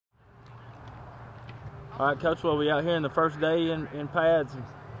All right, Coach, well, we out here in the first day in pads.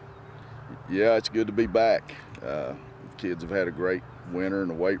 Yeah, it's good to be back. Kids have had a great winter in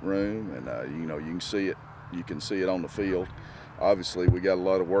the weight room, and you know, you can see it. You can see it on the field. Obviously, we got a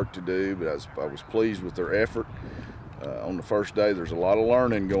lot of work to do, but I was pleased with their effort. On the first day, there's a lot of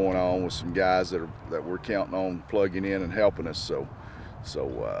learning going on with some guys that we're counting on plugging in and helping us. So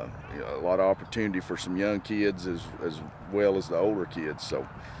you know, a lot of opportunity for some young kids as well as the older kids. So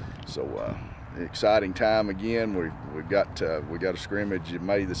exciting time again. We got a scrimmage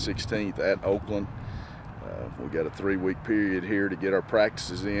May the 16th at Oakland. We got a 3-week period here to get our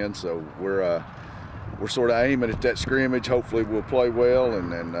practices in. So we're sort of aiming at that scrimmage. Hopefully we'll play well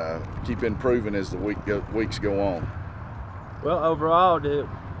and keep improving as the weeks go on. Well, overall, did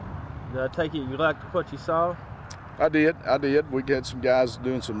I take it you liked what you saw? I did. We had some guys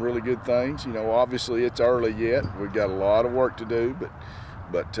doing some really good things. You know, obviously it's early yet. We've got a lot of work to do,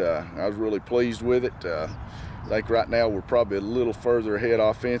 but I was really pleased with it. I think right now we're probably a little further ahead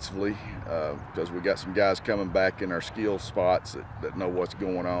offensively because we got some guys coming back in our skill spots that know what's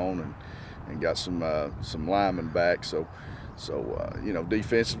going on and got some linemen back. So you know,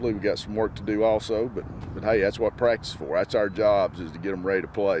 defensively we got some work to do also. But hey, that's what practice is for. That's our jobs, is to get them ready to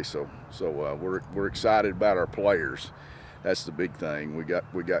play. So we're excited about our players. That's the big thing. We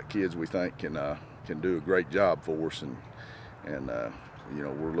got kids we think can do a great job for us, and you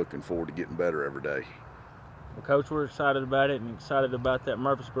know, we're looking forward to getting better every day. Well, Coach, we're excited about it and excited about that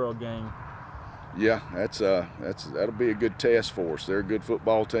Murfreesboro game. Yeah, that'll be a good test for us. They're a good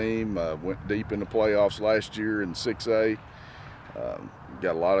football team. Went deep in the playoffs last year in 6A.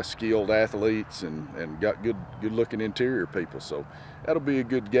 Got a lot of skilled athletes and got good-looking interior people. So that'll be a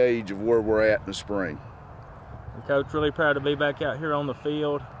good gauge of where we're at in the spring. And Coach, really proud to be back out here on the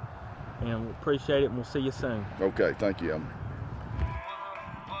field, and we appreciate it, and we'll see you soon. Okay, thank you.